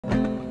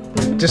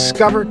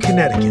Discover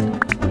Connecticut,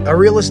 a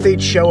real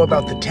estate show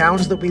about the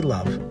towns that we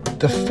love,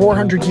 the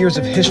 400 years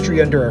of history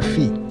under our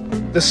feet,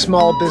 the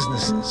small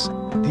businesses,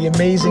 the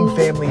amazing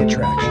family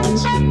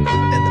attractions, and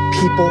the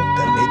people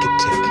that make it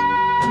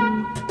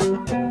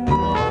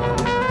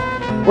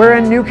tick. We're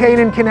in New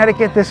Canaan,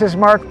 Connecticut. This is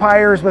Mark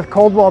Pires with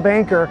Coldwell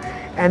Banker,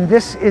 and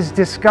this is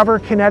Discover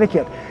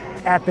Connecticut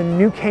at the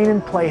New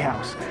Canaan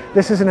Playhouse.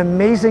 This is an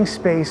amazing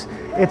space.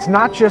 It's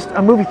not just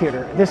a movie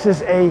theater. This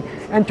is an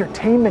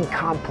entertainment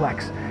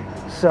complex.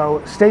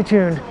 So stay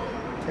tuned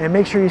and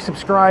make sure you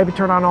subscribe,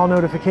 turn on all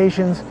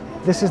notifications.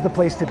 This is the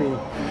place to be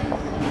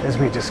as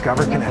we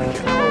discover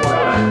Connecticut.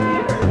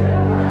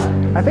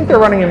 I think they're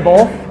running in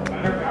both.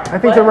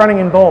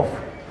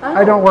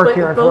 I don't work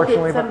here,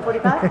 unfortunately. Both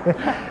at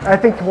 7:45? I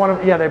think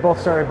they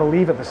both started, I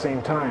believe, at the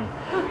same time.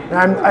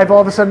 And I've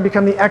all of a sudden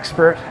become the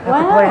expert at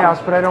the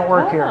Playhouse, but I don't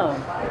work here.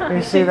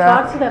 You see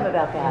that? Talk to them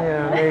about that.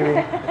 Yeah, maybe.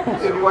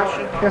 Good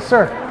question. Yes,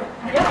 sir.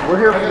 We're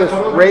here for this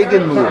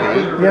Reagan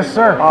movie. Yes,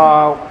 sir.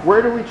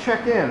 Where do we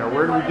check in, or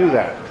where do we do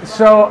that?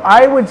 So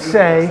I would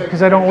say,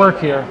 because I don't work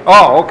here.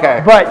 Oh,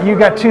 okay. But you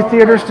got two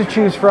theaters to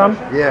choose from.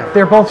 Yeah.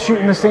 They're both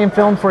shooting the same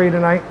film for you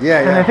tonight.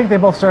 Yeah, And I think they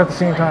both start at the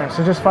same time.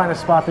 So just find a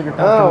spot that you're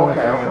comfortable with.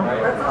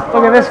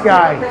 Look at this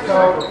guy.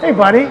 Hey,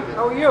 buddy.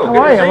 How are you? How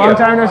are you? Long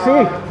time no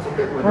see.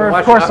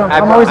 Of course,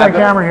 I'm always on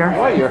camera here.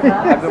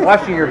 I've been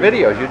watching your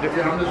videos.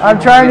 I'm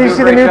trying to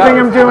see the new thing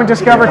I'm doing,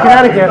 Discover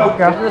Connecticut.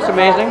 Isn't this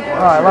amazing?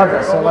 Oh, I love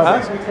this.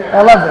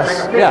 I love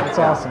this. Yeah. It's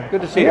awesome.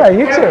 Good to see you. Yeah,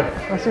 you too.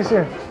 Let's see you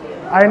soon.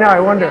 I know, I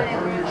wonder.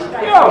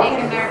 Yo.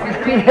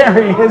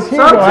 There he is.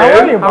 Hugo. How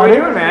are you, buddy? How are you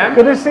doing, man?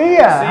 Good to see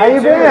you. How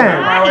you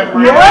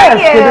been?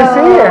 Yes, good to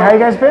see you. How you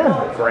guys been?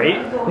 Great.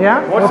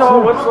 Yeah? What's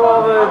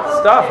all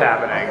the stuff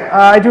happening?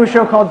 I do a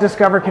show called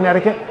Discover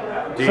Connecticut.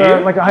 Do So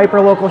you? like a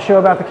hyper-local show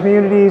about the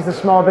communities, the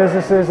small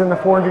businesses, and the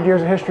 400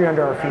 years of history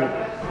under our feet.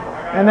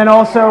 And then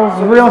also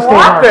real estate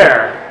market.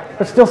 There.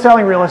 But still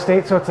selling real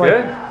estate, so it's like,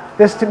 Good.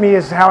 this to me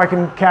is how I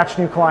can catch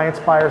new clients,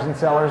 buyers and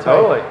sellers.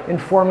 Totally. By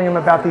informing them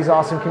about these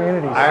awesome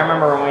communities. I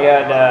remember when we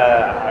had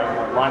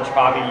lunch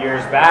coffee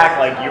years back.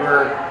 Like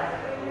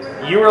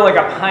you were like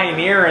a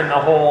pioneer in the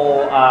whole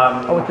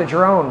with the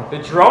drone. the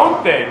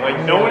drone thing. Like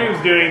nobody was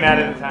doing that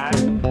at the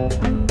time.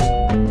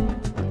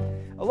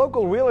 A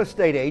local real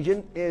estate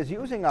agent is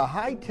using a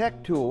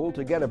high-tech tool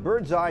to get a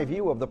bird's eye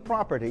view of the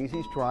properties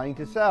he's trying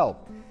to sell.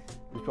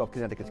 News 12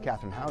 Connecticut's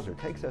Catherine Hauser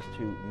takes us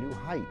to new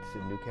heights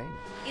in New Canaan.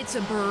 It's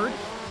a bird,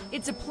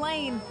 it's a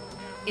plane,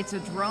 it's a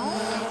drone.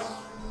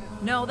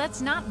 No,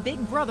 that's not Big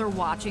Brother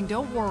watching,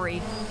 don't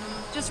worry.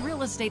 Just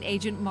real estate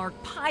agent Mark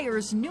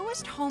Pires'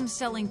 newest home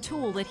selling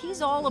tool that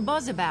he's all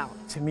abuzz about.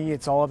 To me,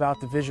 it's all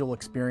about the visual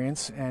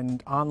experience,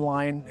 and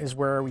online is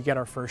where we get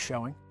our first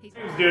showing. He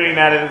was doing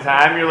that at the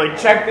time. You're like,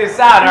 check this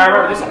out. And I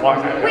remember this a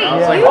long time ago. I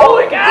was like, you-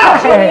 holy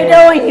cow! What are you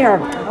doing here?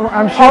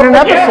 I'm shooting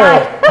an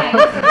episode.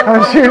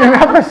 I'm shooting an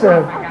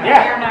episode.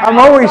 Yeah. I'm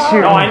always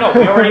shooting. No, I know.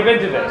 We've already been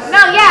to this.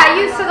 No, yeah,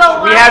 I used to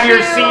go. We have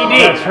your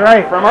CD. That's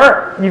right. From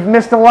her. You've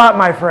missed a lot,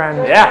 my friend.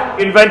 Yeah.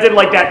 Invented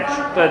like that.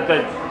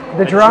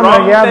 The drum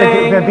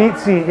thing. the beat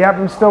seat. Yep,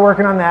 I'm still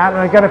working on that,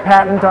 and I got a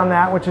patent on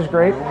that, which is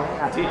great.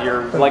 Dude,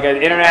 you're like an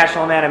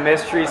international man of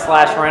mystery /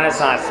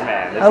 Renaissance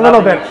man. There's A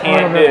little nothing bit. you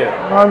can't do.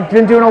 Well, I've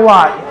been doing a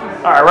lot.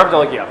 All right, we're up to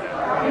look you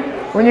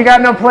up. When you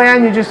got no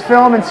plan, you just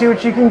film and see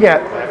what you can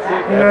get.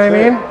 You know what I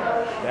mean?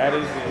 That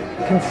is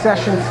it.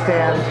 Concession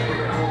stand,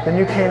 the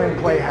New Canaan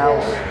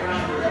Playhouse.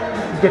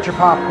 Get your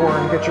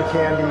popcorn, get your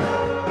candy,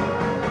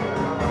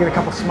 get a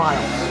couple smiles,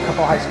 a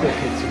couple high school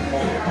kids here.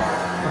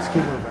 Let's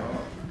keep moving.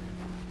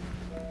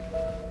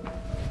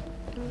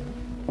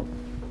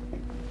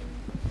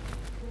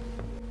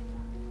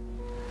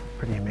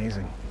 Pretty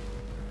amazing.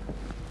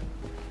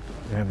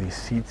 We have these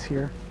seats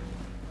here.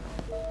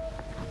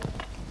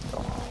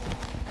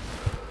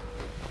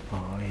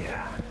 Oh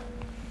yeah.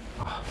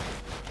 Oh,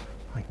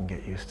 I can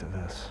get used to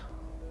this.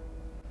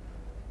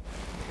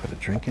 Put a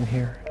drink in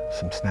here,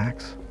 some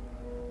snacks.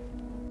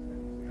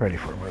 Ready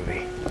for a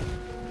movie.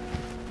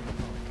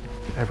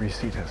 Every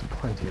seat has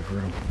plenty of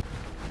room.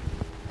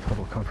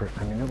 Total comfort.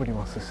 I mean, nobody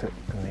wants to sit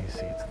in these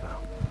seats though.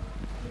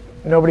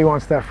 Nobody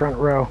wants that front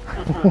row.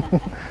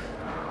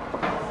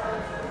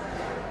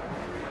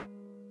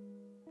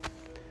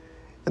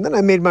 And then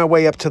I made my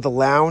way up to the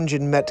lounge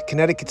and met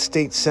Connecticut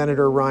State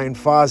Senator Ryan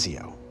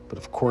Fazio. But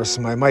of course,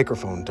 my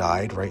microphone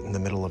died right in the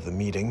middle of the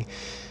meeting.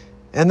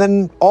 And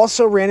then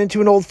also ran into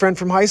an old friend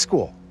from high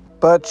school.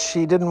 But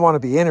she didn't want to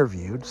be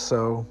interviewed,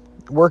 so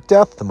work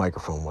death, the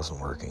microphone wasn't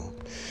working.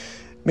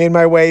 Made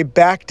my way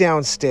back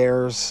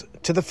downstairs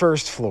to the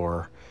first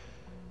floor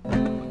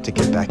to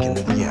get back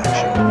into the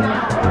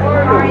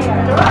action.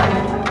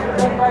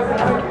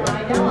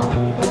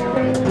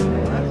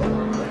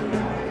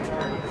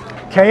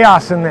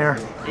 Chaos in there.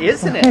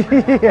 Isn't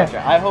it?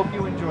 Yeah. I hope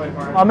you enjoy,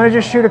 Mark. I'm gonna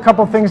just shoot a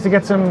couple things to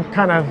get some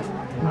kind of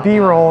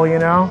B-roll, you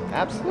know?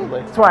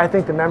 Absolutely. That's why I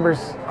think the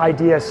members'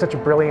 idea is such a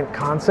brilliant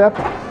concept.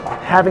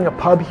 Having a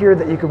pub here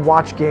that you can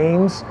watch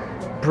games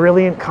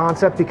brilliant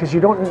concept because you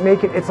don't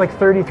make it, it's like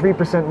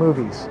 33%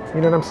 movies.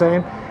 You know what I'm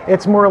saying?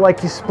 It's more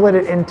like you split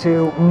it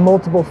into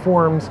multiple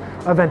forms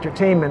of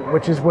entertainment,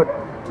 which is what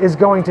is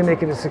going to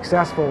make it a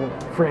successful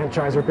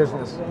franchise or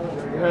business.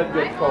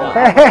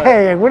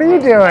 Hey, what are you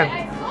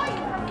doing?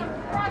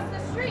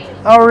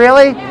 Oh,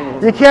 really?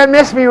 You can't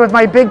miss me with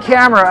my big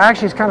camera.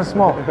 Actually, it's kind of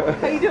small.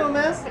 How you doing,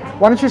 miss?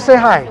 Why don't you say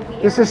hi?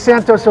 This is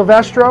Santo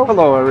Silvestro.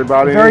 Hello,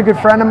 everybody. A very good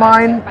friend of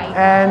mine.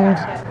 And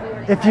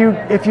if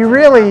you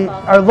really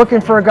are looking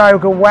for a guy who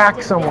can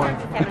whack someone,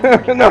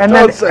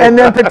 No, and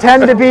then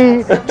pretend to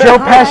be Joe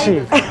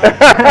Pesci.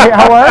 Hey,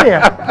 how are you?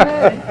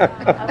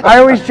 I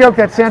always joke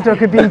that Santo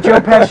could be Joe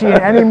Pesci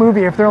in any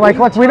movie. If they're like,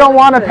 look, we don't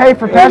want to pay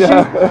for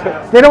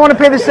Pesci. They don't want to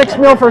pay the $6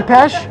 million for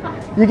Pesci.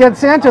 You get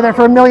Santo there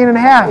for $1.5 million.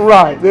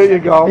 Right, there you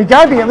go. You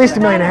got to be at least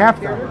 $1.5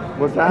 million though.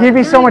 What's that? He'd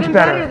be so much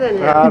better.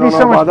 I He'd don't be so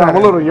know much about that. I'm better.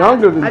 a little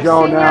younger than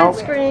Joe Seen you now. on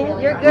screen.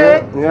 You're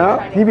good.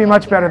 Yeah? He'd be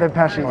much better than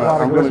Pesci.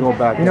 I'm going to go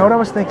back. You know what I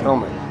was thinking? Tell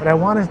me. But I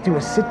want to do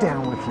a sit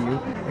down with you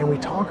and we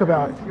talk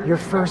about your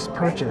first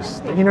purchase.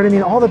 You know what I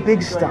mean? All the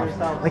big stuff.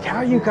 Like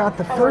how you got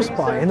the first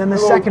buy and then the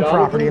second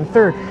property and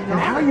third and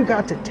how you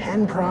got to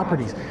 10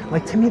 properties.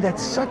 Like to me,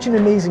 that's such an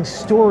amazing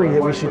story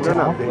that we should They're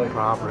tell. not big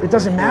properties. It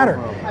doesn't matter.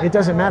 It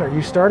doesn't matter.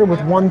 You started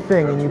with one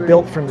thing and you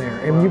built from there.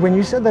 And when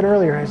you said that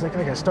earlier, I was like,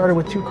 I started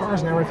with 2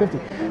 cars, now we're at 50.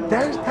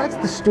 That's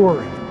the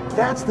story.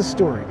 That's the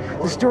story.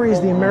 The story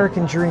is the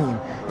American dream,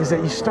 is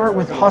that you start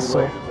with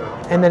hustle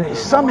and then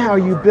somehow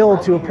you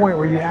build to a point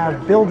where you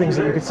have buildings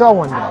that you could sell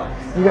one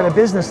day. You got a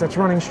business that's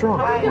running strong.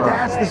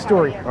 That's the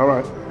story. All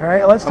right. All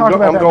right, let's talk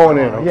about I'm that. going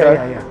in,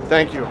 okay? Yeah.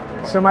 Thank you.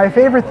 So my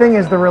favorite thing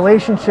is the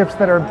relationships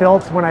that are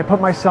built when I put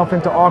myself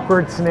into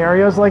awkward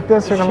scenarios like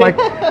this, and I'm like,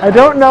 I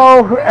don't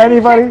know who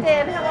anybody.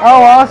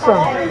 Oh, awesome.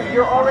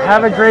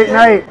 Have a great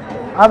night.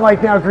 I'm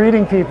like now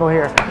greeting people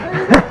here.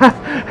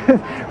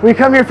 We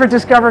come here for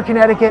Discover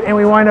Connecticut and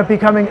we wind up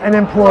becoming an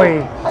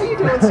employee. How you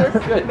doing, sir?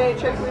 Good. May I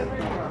check with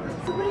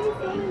you? So what are you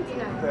filming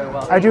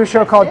tonight? I do a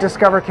show called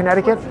Discover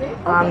Connecticut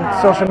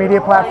on social media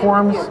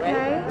platforms,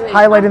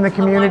 highlighting the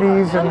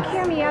communities. I'm And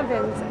Cami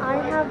Evans. I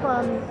have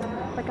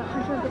like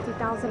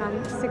 150,000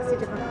 on 60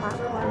 different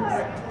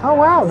platforms. oh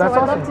wow, that's so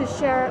I'd awesome. love to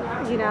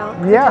share, you know,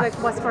 Yeah.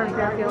 like West Farm,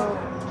 Fairfield,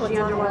 what's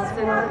on West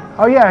Farm.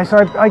 Oh yeah, so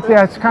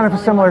it's kind of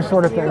a similar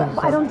sort of thing.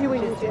 But I don't do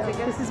what you do.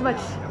 This is much.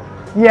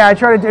 Yeah, I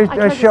try to do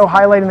try a to- show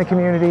highlighting the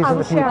communities I and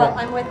will the share. people.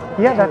 I'm with.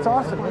 Yeah, that's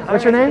awesome.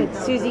 What's your name?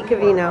 Susie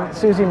Cavino.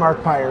 Susie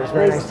Mark Pires.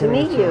 Very Nice to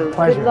meet you.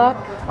 Pleasure. Good luck.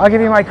 I'll give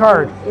you my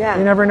card. Yeah.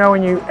 You never know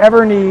when you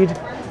ever need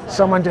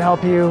someone to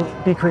help you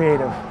be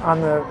creative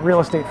on the real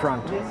estate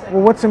front.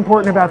 Well, what's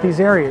important about these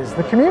areas?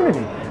 The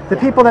community, the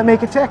people that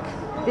make it tick,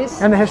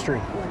 and the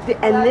history.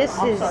 And this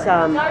is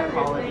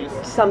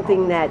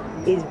something that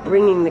is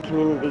bringing the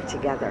community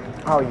together.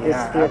 Oh This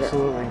yeah, theater.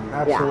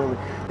 absolutely.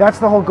 That's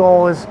the whole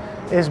goal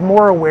is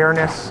more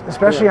awareness,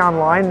 especially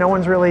online. No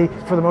one's really,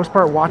 for the most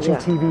part, watching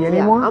TV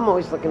anymore. Yeah, I'm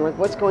always looking like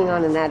what's going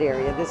on in that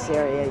area, this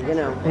area, you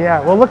know.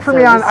 Yeah, well, look for So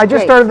me on. this is I just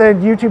great. started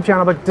the YouTube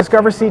channel, but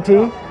Discover CT.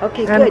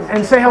 Okay, and, good.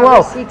 And say Discover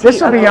hello. CT, This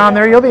will be okay. on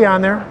there. You'll be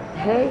on there.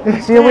 Hey.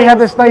 See, we have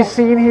this nice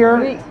scene here.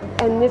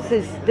 And this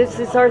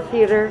is our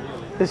theater.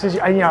 This is,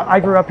 you know, I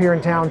grew up here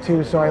in town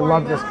too, so I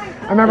love this.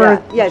 I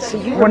remember So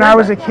you when I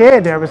was a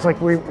kid, it was like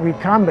we'd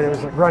come, but it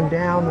was like run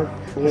down.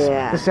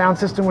 The sound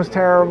system was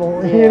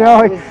terrible, you know.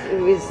 Like, it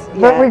was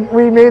but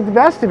we made the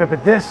best of it.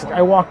 But this,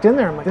 I walked in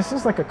there, I'm like, this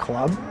is like a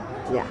club.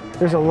 Yeah.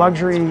 There's a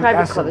luxury Private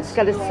essence. club. It's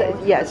got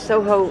a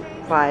Soho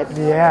vibes.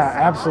 Yeah,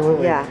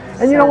 absolutely. Yeah.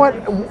 And you know what?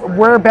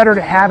 Where better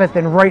to have it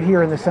than right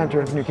here in the center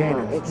of New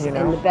Canaan? It's you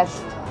know? and the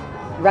best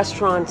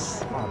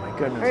restaurants. Oh my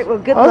goodness. All right, well,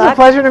 good Oh, luck. it's a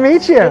pleasure to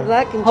meet you. Good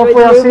luck. Enjoy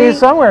Hopefully the I'll see you movie.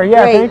 somewhere.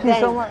 Yeah, Great, thank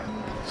you so much.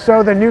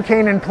 So the new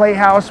Canaan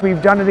Playhouse,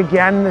 we've done it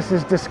again. This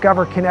is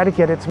Discover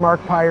Connecticut. It's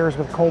Mark Pires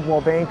with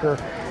Coldwell Banker.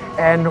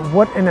 And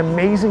what an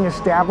amazing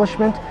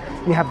establishment.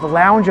 You have the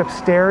lounge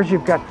upstairs.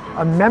 You've got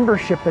a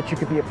membership that you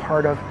could be a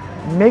part of.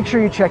 Make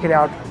sure you check it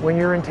out when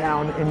you're in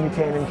town in New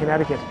Canaan,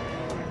 Connecticut.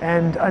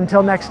 And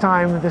until next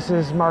time, this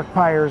is Mark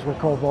Pires with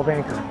Coldwell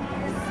Banker.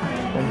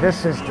 And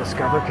this is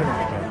Discover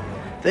Connecticut.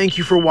 Thank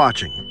you for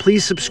watching.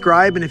 Please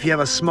subscribe, and if you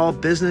have a small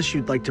business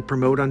you'd like to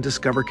promote on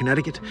Discover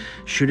Connecticut,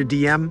 shoot a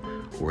DM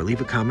or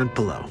leave a comment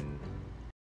below.